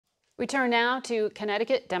We turn now to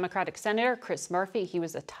Connecticut Democratic Senator Chris Murphy. He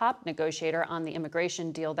was a top negotiator on the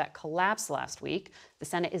immigration deal that collapsed last week. The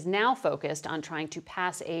Senate is now focused on trying to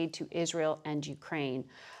pass aid to Israel and Ukraine.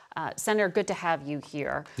 Senator, good to have you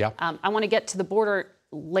here. Yeah. I want to get to the border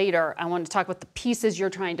later. I want to talk about the pieces you're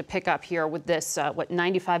trying to pick up here with this,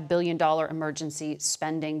 $95 billion emergency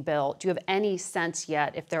spending bill. Do you have any sense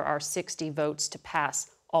yet if there are 60 votes to pass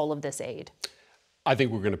all of this aid? I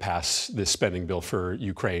think we're going to pass this spending bill for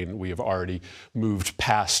Ukraine. We have already moved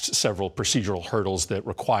past several procedural hurdles that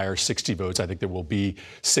require 60 votes. I think there will be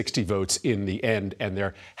 60 votes in the end, and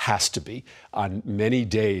there has to be. On many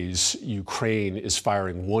days, Ukraine is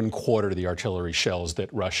firing 1/4 of the artillery shells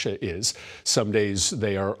that Russia is. Some days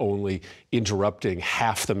they are only interrupting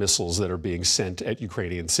half the missiles that are being sent at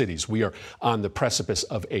Ukrainian cities. We are on the precipice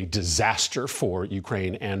of a disaster for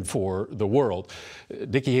Ukraine and for the world.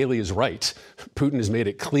 Nikki Haley is right. Putin has made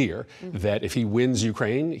it clear that if he wins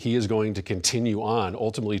Ukraine, he is going to continue on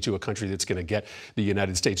ultimately to a country that's going to get the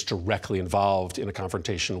United States directly involved in a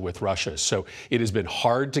confrontation with Russia. So it has been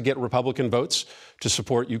hard to get Republican votes to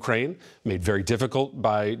support Ukraine, made very difficult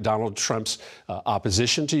by Donald Trump's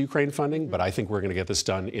opposition to Ukraine funding. But I think we're going to get this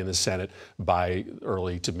done in the Senate by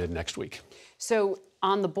early to mid next week. So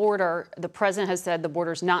on the border, the president has said the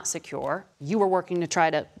border's not secure. You were working to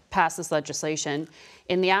try to pass this legislation.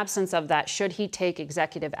 In the absence of that, should he take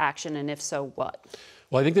executive action, and if so, what?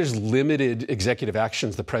 Well, I think there's limited executive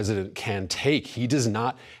actions the president can take. He does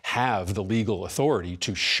not have the legal authority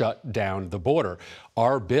to shut down the border.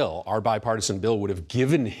 Our bill, our bipartisan bill, would have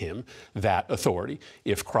given him that authority.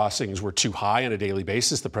 If crossings were too high on a daily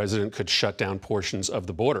basis, the president could shut down portions of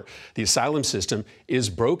the border. The asylum system is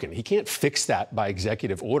broken. He can't fix that by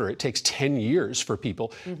executive order. It takes 10 years for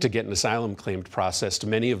people to get an asylum claim processed.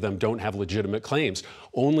 Many of them don't have legitimate claims.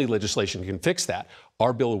 Only legislation can fix that.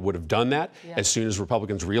 Our bill would have done that. As soon as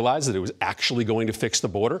Republicans realized that it was actually going to fix the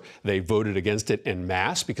border, they voted against it en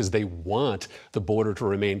masse because they want the border to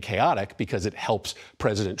remain chaotic because it helps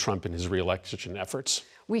President Trump in his re-election efforts.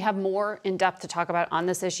 We have more in depth to talk about on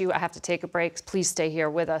this issue. I have to take a break. Please stay here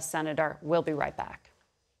with us, Senator. We'll be right back.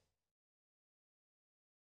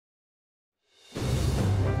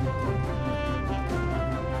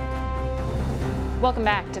 Welcome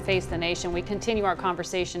back to Face the Nation. We continue our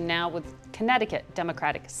conversation now with Connecticut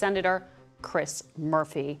Democratic Senator Chris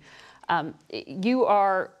Murphy. You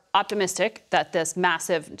are optimistic that this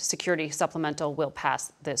massive security supplemental will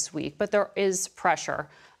pass this week, but there is pressure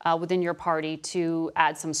within your party to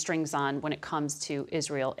add some strings on when it comes to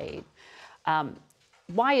Israel aid.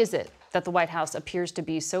 Why is it that the White House appears to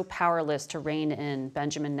be so powerless to rein in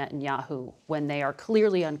Benjamin Netanyahu when they are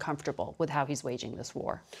clearly uncomfortable with how he's waging this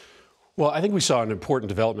war? Well, I think we saw an important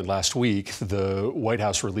development last week. The White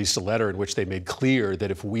House released a letter in which they made clear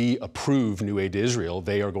that if we approve new aid to Israel,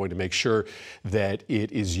 they are going to make sure that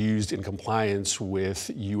it is used in compliance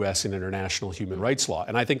with U.S. and international human rights law.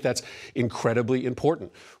 And I think that's incredibly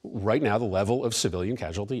important. Right now, the level of civilian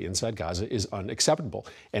casualty inside Gaza is unacceptable.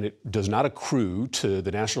 And it does not accrue to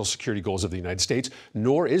the national security goals of the United States,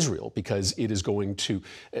 nor Israel, because it is going to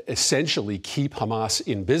essentially keep Hamas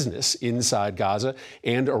in business inside Gaza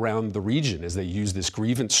and around the region as they use this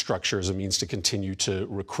grievance structure as a means to continue to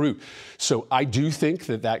recruit. So I do think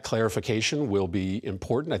that that clarification will be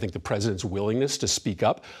important. I think the president's willingness to speak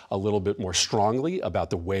up a little bit more strongly about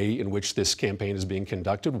the way in which this campaign is being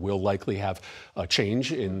conducted will likely have a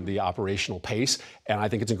change in the operational pace. And I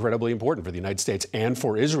think it's incredibly important for the United States and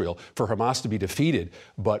for Israel for Hamas to be defeated,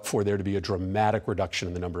 but for there to be a dramatic reduction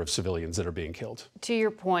in the number of civilians that are being killed. To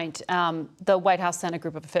your point, the White House sent a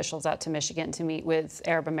group of officials out to Michigan to meet with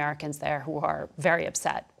Arab Americans there who are very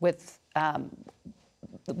upset with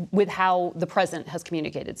how the president has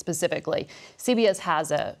communicated specifically. CBS has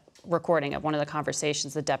a recording of one of the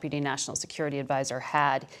conversations the Deputy National Security Advisor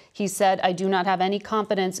had. He said, "I do not have any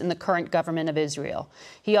confidence in the current government of Israel."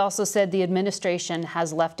 He also said the administration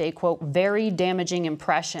has left a, quote, very damaging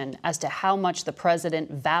impression as to how much the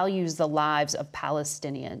president values the lives of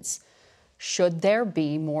Palestinians. Should there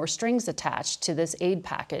be more strings attached to this aid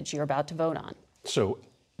package you're about to vote on? So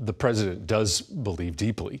the president does believe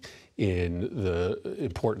deeply in the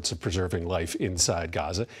importance of preserving life inside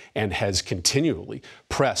Gaza and has continually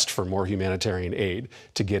pressed for more humanitarian aid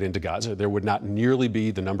to get into Gaza. There would not nearly be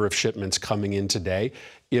the number of shipments coming in today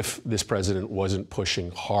if this president wasn't pushing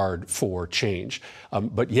hard for change.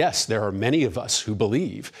 But yes, there are many of us who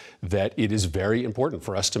believe that it is very important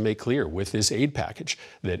for us to make clear with this aid package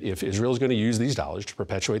that if Israel is going to use these dollars to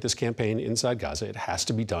perpetuate this campaign inside Gaza, it has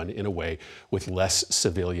to be done in a way with less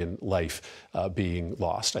civilian life being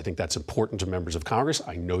lost. I think that's important to members of Congress.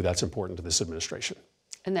 I know that's important to this administration.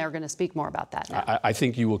 And they're going to speak more about that now. I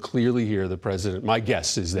think you will clearly hear the president. My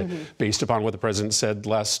guess is that based upon what the president said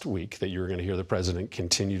last week, that you're going to hear the president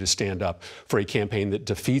continue to stand up for a campaign that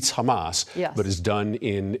defeats Hamas, but is done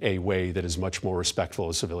in a way that is much more respectful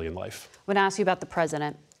of civilian life. I want to ask you about the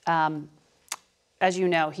president. As you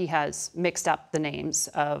know, he has mixed up the names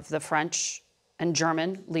of the French and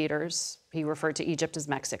German leaders. He referred to Egypt as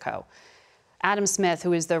Mexico. Adam Smith,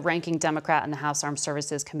 who is the ranking Democrat in the House Armed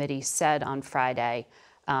Services Committee, said on Friday,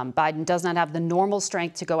 Biden does not have the normal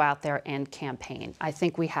strength to go out there and campaign. I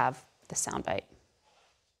think we have the soundbite.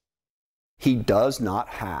 He does not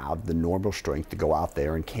have the normal strength to go out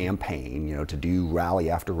there and campaign, to do rally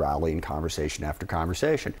after rally and conversation after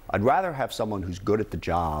conversation. I'd rather have someone who's good at the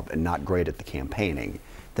job and not great at the campaigning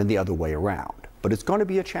than the other way around. But it's going to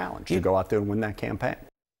be a challenge to go out there and win that campaign.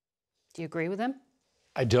 Do you agree with him?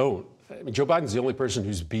 I don't. I mean, Joe Biden's the only person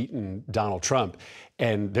who's beaten Donald Trump,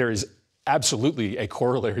 and there is absolutely a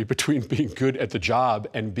corollary between being good at the job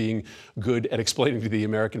and being good at explaining to the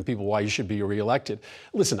American people why you should be reelected.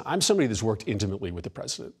 Listen, I'm somebody that's worked intimately with the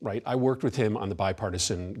president, right? I worked with him on the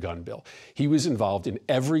bipartisan gun bill. He was involved in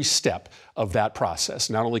every step of that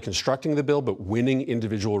process, not only constructing the bill, but winning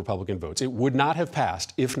individual Republican votes. It would not have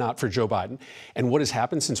passed if not for Joe Biden. And what has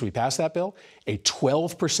happened since we passed that bill? A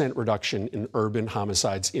 12% reduction in urban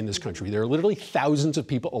homicides in this country. There are literally thousands of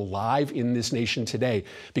people alive in this nation today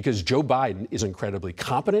because Joe Biden is incredibly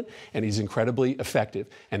competent and he's incredibly effective.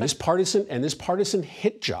 And this partisan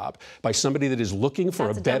hit job by somebody that is looking for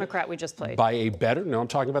a better Democrat we just played. I'm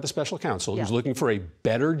talking about the special counsel who's looking for a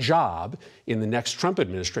better job in the next Trump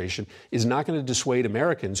administration is not going to dissuade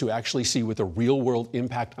Americans who actually see what the real world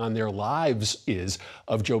impact on their lives is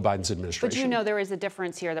of Joe Biden's administration. But there is a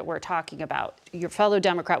difference here that we're talking about. Your fellow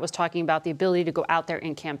Democrat was talking about the ability to go out there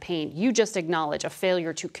and campaign. You just acknowledge a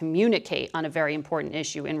failure to communicate on a very important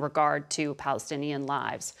issue in regard to Palestinian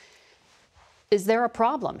lives. Is there a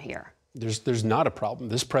problem here? There's not a problem.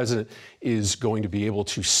 This president is going to be able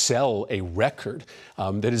to sell a record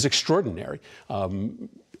that is extraordinary.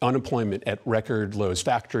 Unemployment at record lows,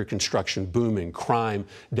 factory construction booming, crime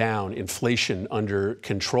down, inflation under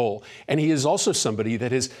control. And he is also somebody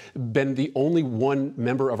that has been the only one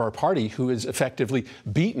member of our party who has effectively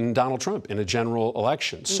beaten Donald Trump in a general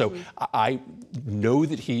election. So I know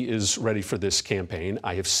that he is ready for this campaign.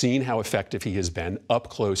 I have seen how effective he has been up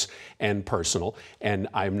close and personal. And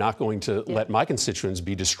I'm not going to let my constituents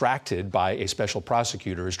be distracted by a special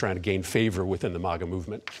prosecutor who's trying to gain favor within the MAGA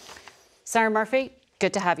movement. Senator Murphy,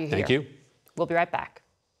 good to have you here. Thank you. We'll be right back.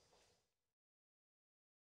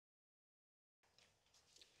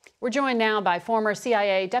 We're joined now by former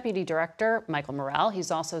CIA Deputy Director Michael Morell. He's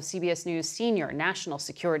also CBS News Senior National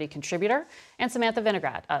Security Contributor, and Samantha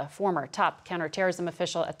Vinograd, a former top counterterrorism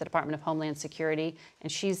official at the Department of Homeland Security,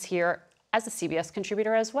 and she's here as a CBS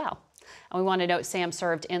contributor as well. And we want to note Sam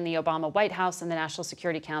served in the Obama White House and the National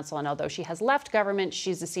Security Council, and although she has left government,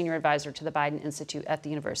 she's a senior advisor to the Biden Institute at the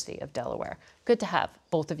University of Delaware. Good to have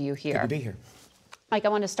both of you here. Good to be here. Mike, I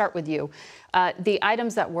want to start with you. The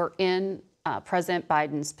items that were in President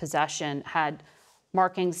Biden's possession had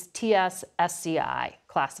markings TS-SCI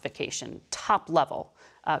classification, top-level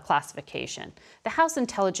classification. The House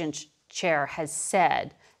Intelligence Chair has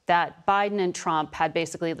said that Biden and Trump had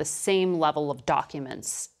basically the same level of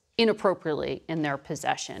documents inappropriately in their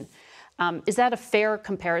possession. Is that a fair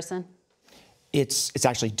comparison? It's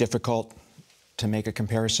actually difficult to make a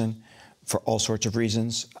comparison for all sorts of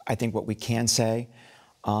reasons. I think what we can say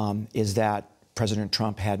is that President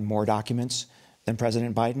Trump had more documents than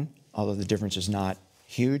President Biden, although the difference is not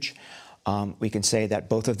huge. We can say that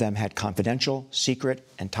both of them had confidential, secret,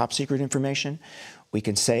 and top secret information. We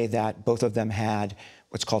can say that both of them had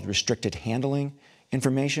what's called restricted handling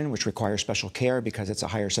information, which requires special care because it's a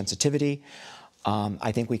higher sensitivity.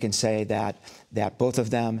 I think we can say that both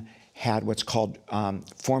of them had what's called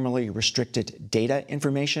formally restricted data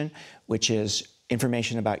information, which is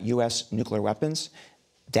information about U.S. nuclear weapons.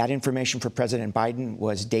 That information for President Biden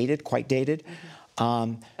was dated, quite dated.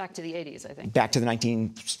 Back to the 80s, I think. Back to the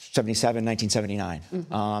 1977,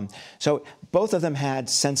 1979. So both of them had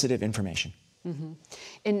sensitive information.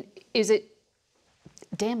 And is it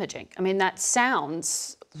damaging? I mean, that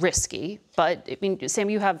sounds risky, but I mean, Sam,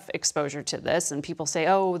 you have exposure to this, and people say,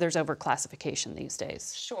 oh, there's overclassification these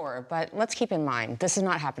days. Sure, but let's keep in mind, this is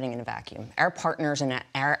not happening in a vacuum. Our partners and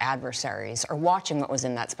our adversaries are watching what was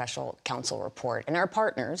in that special counsel report, and our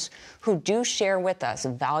partners, who do share with us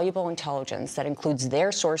valuable intelligence that includes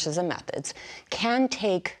their sources and methods, can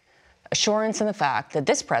take assurance in the fact that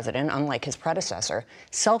this president, unlike his predecessor,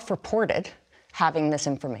 self-reported having this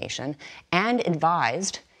information and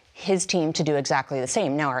advised his team to do exactly the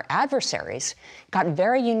same. Now, our adversaries got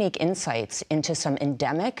very unique insights into some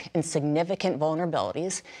endemic and significant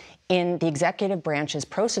vulnerabilities in the executive branch's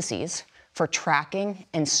processes for tracking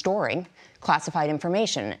and storing classified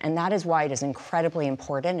information. And that is why it is incredibly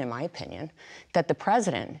important, in my opinion, that the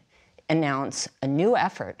president announce a new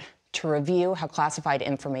effort to review how classified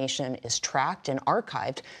information is tracked and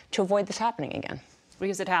archived to avoid this happening again.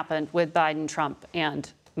 Because it happened with Biden, Trump, and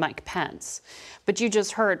Mike Pence. But you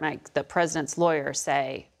just heard, Mike, the president's lawyer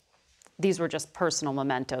say these were just personal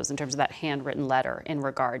mementos in terms of that handwritten letter in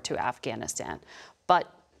regard to Afghanistan. But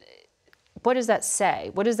what does that say?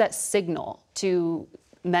 What does that signal to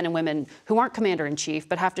men and women who aren't commander-in-chief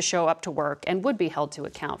but have to show up to work and would be held to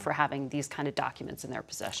account for having these kind of documents in their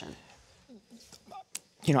possession?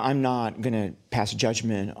 You know, I'm not going to pass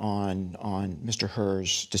judgment on Mr.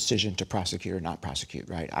 Hur's decision to prosecute or not prosecute,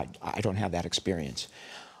 right? I don't have that experience.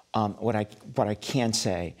 What I can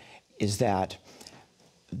say is that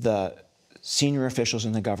the senior officials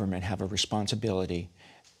in the government have a responsibility,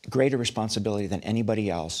 greater responsibility than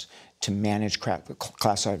anybody else, to manage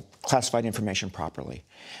classified information properly.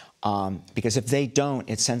 Because if they don't,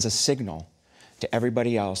 it sends a signal to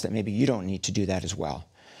everybody else that maybe you don't need to do that as well.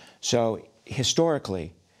 So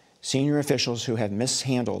historically, senior officials who have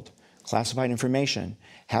mishandled classified information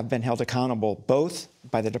have been held accountable both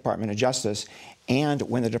by the Department of Justice, and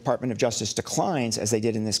when the Department of Justice declines, as they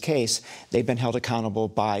did in this case, they've been held accountable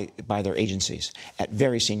by their agencies at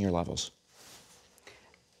very senior levels.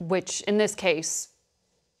 Which, in this case,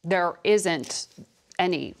 there isn't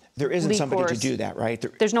any. There isn't somebody to do that, right?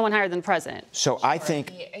 There's no one higher than the president. So I think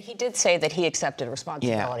he did say that he accepted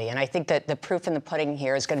responsibility, and I think that the proof in the pudding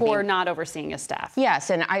here is going to be for not overseeing his staff. Yes,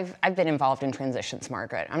 and I've been involved in transitions,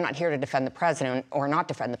 Margaret. I'm not here to defend the president or not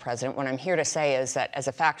defend the president. What I'm here to say is that, as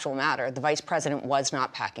a factual matter, the vice president was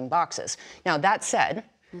not packing boxes. Now, that said,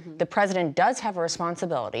 the president does have a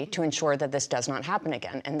responsibility to ensure that this does not happen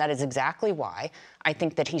again, and that is exactly why I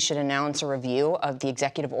think that he should announce a review of the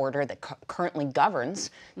executive order that currently governs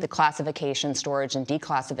the classification, storage, and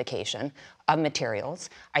declassification of materials.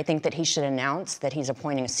 I think that he should announce that he's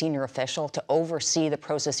appointing a senior official to oversee the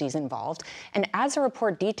processes involved. And as the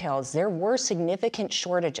report details, there were significant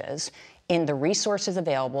shortages in the resources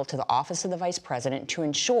available to the Office of the Vice President to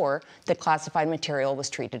ensure that classified material was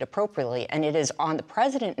treated appropriately. And it is on the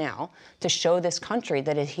president now to show this country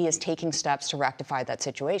that he is taking steps to rectify that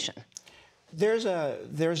situation. there's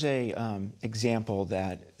a example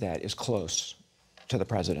that is close to the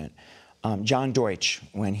president. John Deutsch,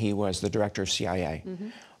 when he was the director of CIA,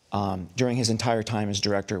 during his entire time as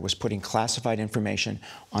director, was putting classified information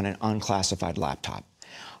on an unclassified laptop.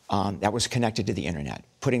 That was connected to the internet,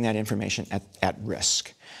 putting that information at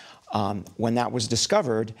risk. When that was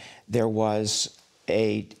discovered, there was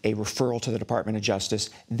a referral to the Department of Justice.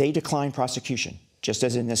 They declined prosecution, just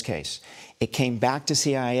as in this case. It came back to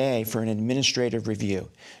CIA for an administrative review.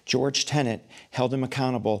 George Tenet held him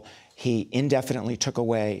accountable. He indefinitely took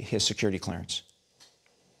away his security clearance.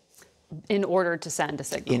 In order to send a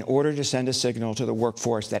signal. In order to send a signal to the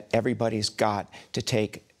workforce that everybody's got to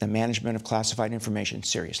take the management of classified information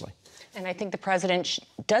seriously. And I think the president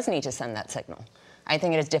does need to send that signal. I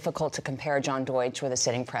think it is difficult to compare John Deutsch with a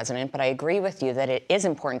sitting president, but I agree with you that it is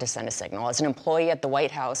important to send a signal. As an employee at the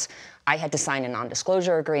White House, I had to sign a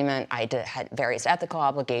non-disclosure agreement. I had various ethical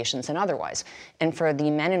obligations and otherwise. And for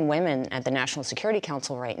the men and women at the National Security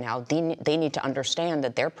Council right now, they need to understand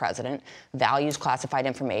that their president values classified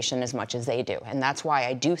information as much as they do. And that's why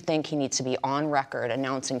I do think he needs to be on record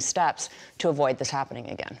announcing steps to avoid this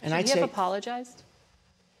happening again. And Should he have apologized?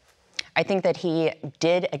 I think that he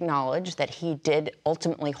did acknowledge that he did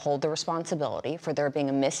ultimately hold the responsibility for there being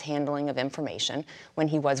a mishandling of information when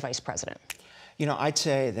he was vice president. You know, I'd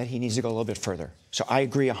say that he needs to go a little bit further. So I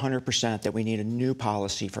agree 100% that we need a new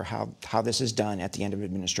policy for how this is done at the end of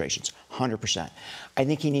administrations, 100%. I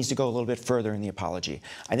think he needs to go a little bit further in the apology.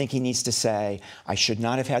 I think he needs to say, I should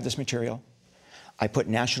not have had this material. I put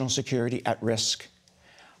national security at risk.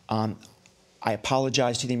 I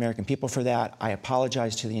apologize to the American people for that. I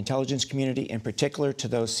apologize to the intelligence community, in particular to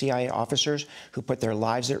those CIA officers who put their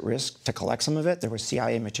lives at risk to collect some of it. There was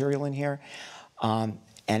CIA material in here, and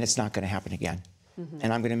it's not going to happen again.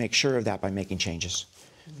 And I'm going to make sure of that by making changes.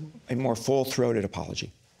 A more full-throated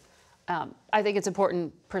apology. I think it's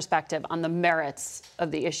important perspective on the merits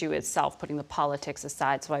of the issue itself, putting the politics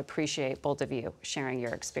aside, so I appreciate both of you sharing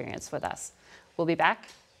your experience with us. We'll be back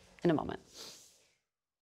in a moment.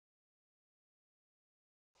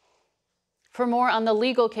 For more on the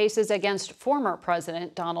legal cases against former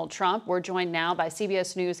President Donald Trump, we're joined now by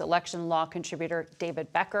CBS News election law contributor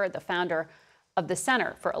David Becker, the founder of the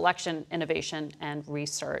Center for Election Innovation and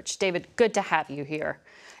Research. David, good to have you here.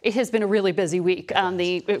 It has been a really busy week on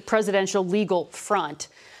the presidential legal front,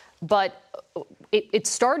 but it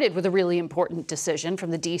started with a really important decision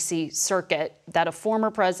from the D.C. Circuit that a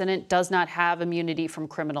former president does not have immunity from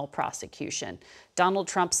criminal prosecution. Donald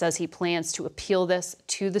Trump says he plans to appeal this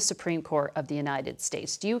to the Supreme Court of the United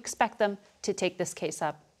States. Do you expect them to take this case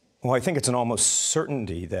up? Well, I think it's an almost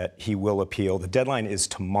certainty that he will appeal. The deadline is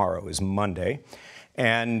tomorrow, is Monday.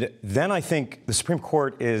 And then I think the Supreme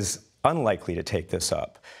Court is unlikely to take this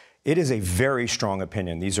up. It is a very strong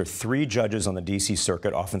opinion. These are 3 judges on the D.C.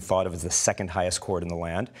 Circuit, often thought of as the second highest court in the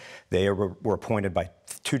land. They were appointed by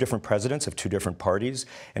 2 different presidents of 2 different parties,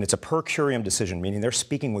 and it's a per curiam decision, meaning they're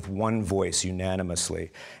speaking with one voice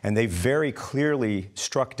unanimously. And they very clearly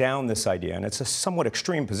struck down this idea, and it's a somewhat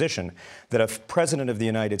extreme position, that a president of the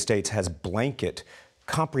United States has blanket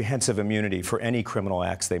comprehensive immunity for any criminal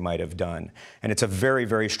acts they might have done. And it's a very,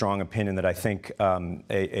 very strong opinion that I think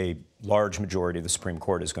a large majority of the Supreme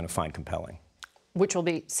Court is going to find compelling. Which will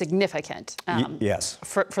be significant yes.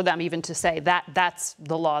 for them even to say that that's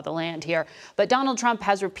the law of the land here. But Donald Trump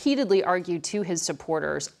has repeatedly argued to his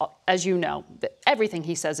supporters, as you know, that everything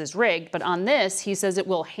he says is rigged. But on this, he says it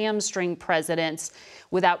will hamstring presidents.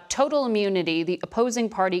 Without total immunity, the opposing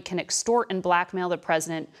party can extort and blackmail the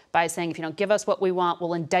president by saying, if you don't give us what we want,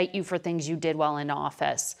 we'll indict you for things you did while in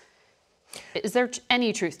office. Is there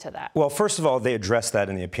any truth to that? Well, first of all, they addressed that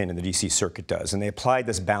in the opinion the D.C. Circuit does, and they applied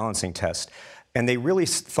this balancing test. And they really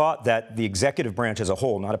thought that the executive branch as a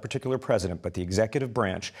whole, not a particular president, but the executive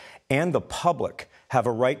branch and the public have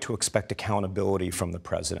a right to expect accountability from the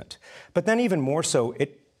president. But then even more so,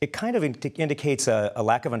 it kind of indicates a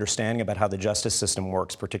lack of understanding about how the justice system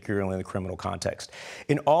works, particularly in the criminal context.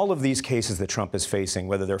 In all of these cases that Trump is facing,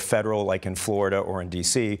 whether they're federal, like in Florida or in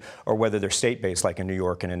D.C., or whether they're state-based, like in New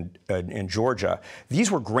York and in Georgia, these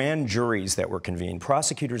were grand juries that were convened.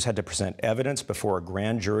 Prosecutors had to present evidence before a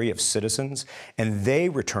grand jury of citizens, and they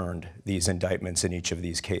returned these indictments in each of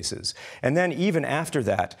these cases. And then even after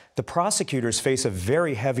that, the prosecutors face a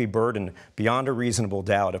very heavy burden beyond a reasonable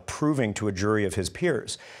doubt of proving to a jury of his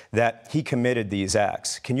peers that he committed these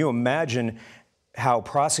acts. Can you imagine how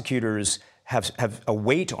prosecutors have a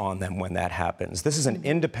weight on them when that happens? This is an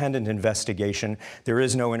independent investigation. There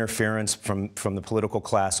is no interference from the political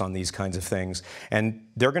class on these kinds of things. And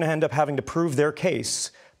they're going to end up having to prove their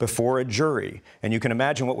case before a jury. And you can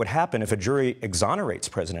imagine what would happen if a jury exonerates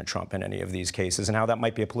President Trump in any of these cases and how that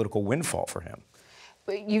might be a political windfall for him.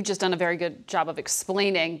 You've just done a very good job of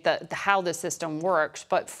explaining how the system works.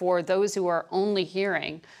 But for those who are only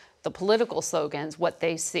hearing the political slogans, what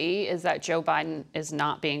they see is that Joe Biden is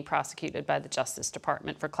not being prosecuted by the Justice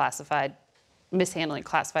Department for mishandling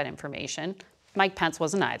classified information. Mike Pence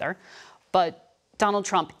wasn't either. But Donald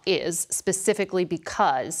Trump is, specifically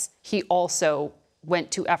because he also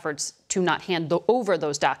went to efforts to not hand over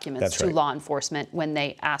those documents to law enforcement when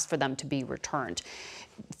they asked for them to be returned.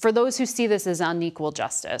 For those who see this as unequal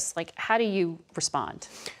justice, how do you respond?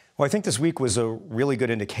 Well, I think this week was a really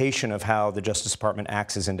good indication of how the Justice Department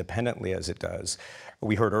acts as independently as it does.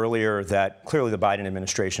 We heard earlier that clearly the Biden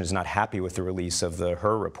administration is not happy with the release of the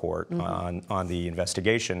Hur report on the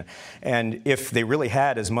investigation. And if they really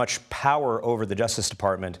had as much power over the Justice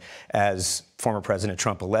Department as former President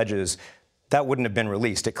Trump alleges, that wouldn't have been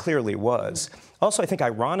released. It clearly was. Also, I think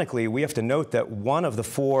ironically, we have to note that one of the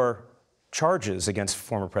 4 charges against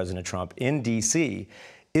former President Trump in D.C.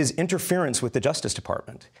 is interference with the Justice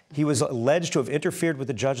Department. He was alleged to have interfered with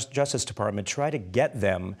the Justice Department, try to get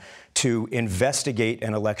them to investigate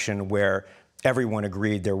an election where everyone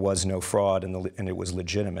agreed there was no fraud and it was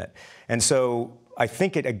legitimate. And so I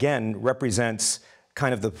think it, again, represents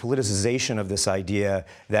kind of the politicization of this idea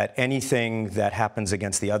that anything that happens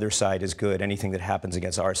against the other side is good, anything that happens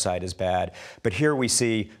against our side is bad. But here we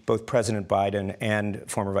see both President Biden and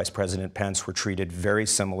former Vice President Pence were treated very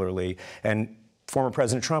similarly. And former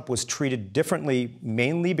President Trump was treated differently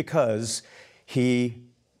mainly because he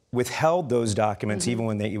withheld those documents even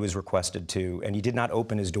when he was requested to, and he did not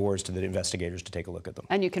open his doors to the investigators to take a look at them.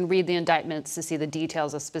 And you can read the indictments to see the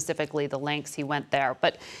details of specifically the lengths he went there.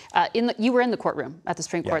 But you were in the courtroom at the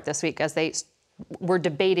Supreme Court this week as they were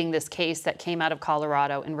debating this case that came out of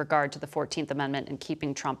Colorado in regard to the 14th Amendment and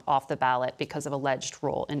keeping Trump off the ballot because of alleged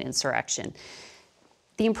role in insurrection.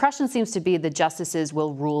 The impression seems to be the justices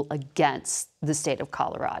will rule against the state of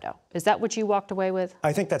Colorado. Is that what you walked away with?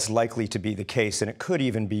 I think that's likely to be the case, and it could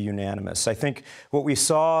even be unanimous. I think what we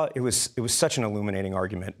saw, it was such an illuminating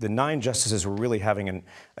argument. The 9 justices were really having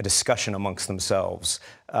a discussion amongst themselves,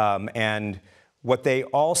 and what they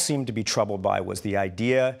all seemed to be troubled by was the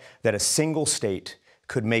idea that a single state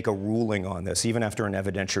could make a ruling on this, even after an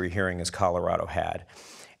evidentiary hearing as Colorado had,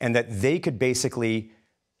 and that they could basically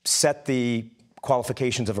set the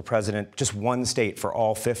qualifications of a president, just one state for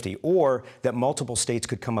all 50, or that multiple states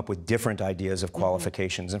could come up with different ideas of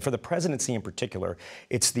qualifications. And for the presidency in particular,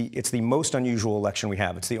 it's the most unusual election we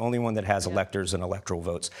have. It's the only one that has electors and electoral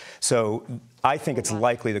votes. So I think it's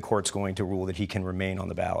likely the court's going to rule that he can remain on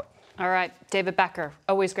the ballot. All right, David Becker,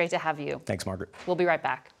 always great to have you. Thanks, Margaret. We'll be right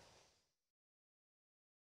back.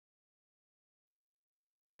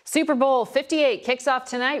 Super Bowl 58 kicks off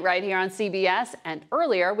tonight right here on CBS. And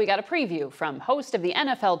earlier, we got a preview from host of the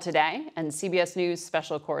NFL Today and CBS News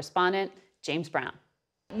special correspondent, James Brown.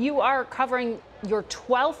 You are covering your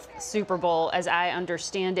 12th Super Bowl, as I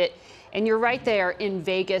understand it, and you're right there in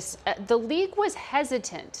Vegas. The league was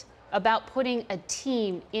hesitant about putting a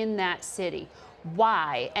team in that city.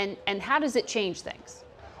 Why? And how does it change things?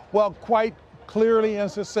 Well, quite clearly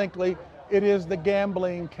and succinctly, it is the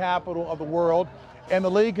gambling capital of the world. And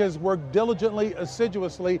the league has worked diligently,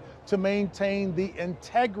 assiduously to maintain the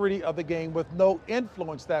integrity of the game with no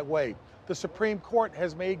influence that way. The Supreme Court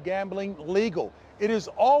has made gambling legal. It has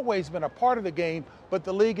always been a part of the game, but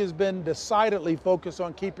the league has been decidedly focused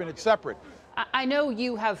on keeping it separate. I know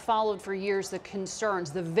you have followed for years the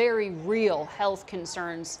concerns, the very real health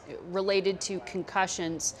concerns related to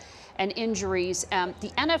concussions and injuries.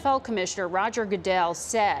 The NFL commissioner, Roger Goodell,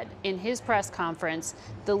 said in his press conference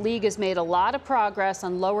the league has made a lot of progress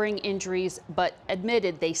on lowering injuries, but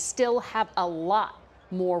admitted they still have a lot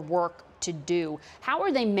more work to do. How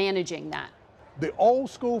are they managing that? The old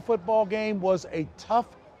school football game was a tough,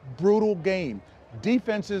 brutal game.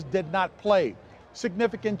 Defenses did not play.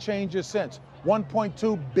 Significant changes since.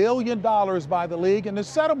 $1.2 billion by the league, and the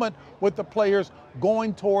settlement with the players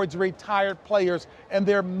going towards retired players and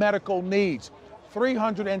their medical needs.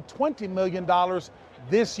 $320 million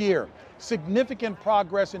this year. Significant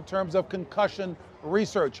progress in terms of concussion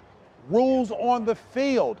research. Rules on the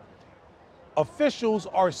field. Officials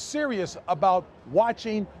are serious about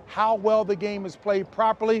watching how well the game is played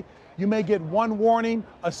properly. You may get one warning,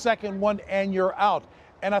 a second one, and you're out.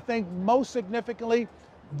 And I think most significantly,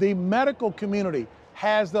 the medical community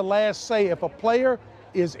has the last say. If a player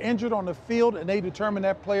is injured on the field and they determine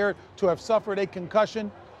that player to have suffered a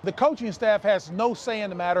concussion, the coaching staff has no say in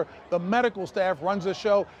the matter. The medical staff runs the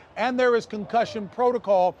show, and there is concussion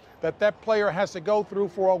protocol that that player has to go through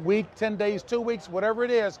for a week, 10 days, 2 weeks, whatever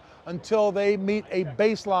it is, until they meet a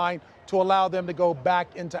baseline to allow them to go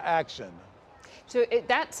back into action. So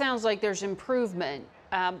that sounds like there's improvement.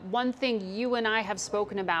 One thing you and I have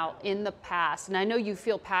spoken about in the past, and I know you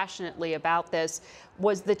feel passionately about this,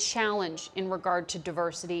 was the challenge in regard to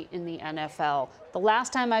diversity in the NFL. The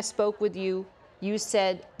last time I spoke with you, you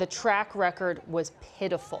said the track record was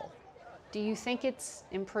pitiful. Do you think it's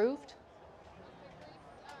improved?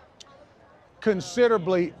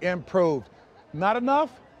 Considerably improved. Not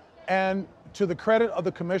enough, and to the credit of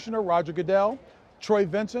the commissioner, Roger Goodell, Troy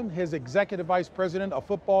Vincent, his executive vice president of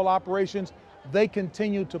football operations, they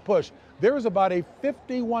continue to push. There is about a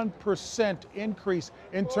 51% increase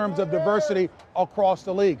in terms of diversity across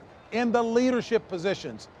the league. In the leadership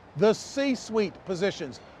positions, the C-suite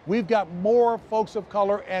positions, we've got more folks of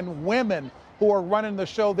color and women who are running the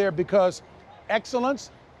show there, because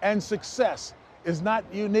excellence and success is not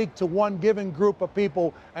unique to one given group of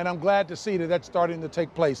people, and I'm glad to see that that's starting to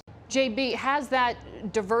take place. JB, has that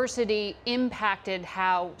diversity impacted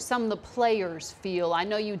how some of the players feel? I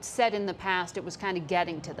know you'd said in the past it was kind of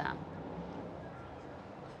getting to them.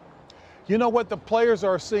 You know what? The players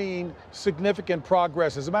are seeing significant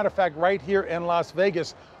progress. As a matter of fact, right here in Las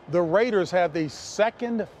Vegas, the Raiders have the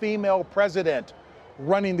second female president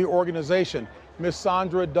running the organization. Miss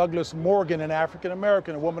Sandra Douglas Morgan, an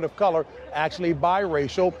African-American, a woman of color, actually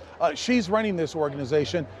biracial. She's running this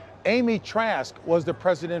organization. Amy Trask was the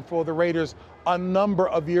president for the Raiders a number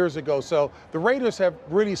of years ago. So the Raiders have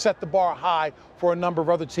really set the bar high for a number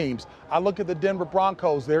of other teams. I look at the Denver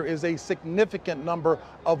Broncos. There is a significant number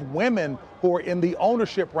of women who are in the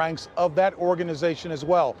ownership ranks of that organization as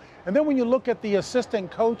well. And then when you look at the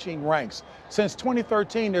assistant coaching ranks, since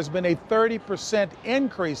 2013, there's been a 30%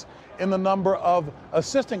 increase in the number of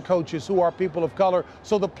assistant coaches who are people of color.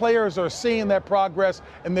 So the players are seeing that progress,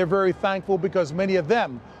 and they're very thankful, because many of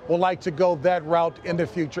them will like to go that route in the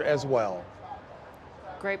future as well.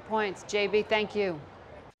 Great points. JB, thank you.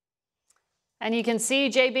 And you can see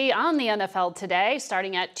JB on the NFL Today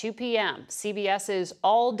starting at 2 p.m. CBS's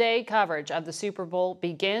all-day coverage of the Super Bowl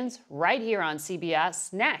begins right here on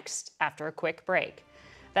CBS next after a quick break.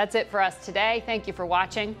 That's it for us today. Thank you for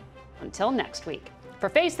watching. Until next week. For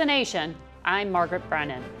Face the Nation, I'm Margaret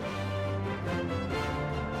Brennan.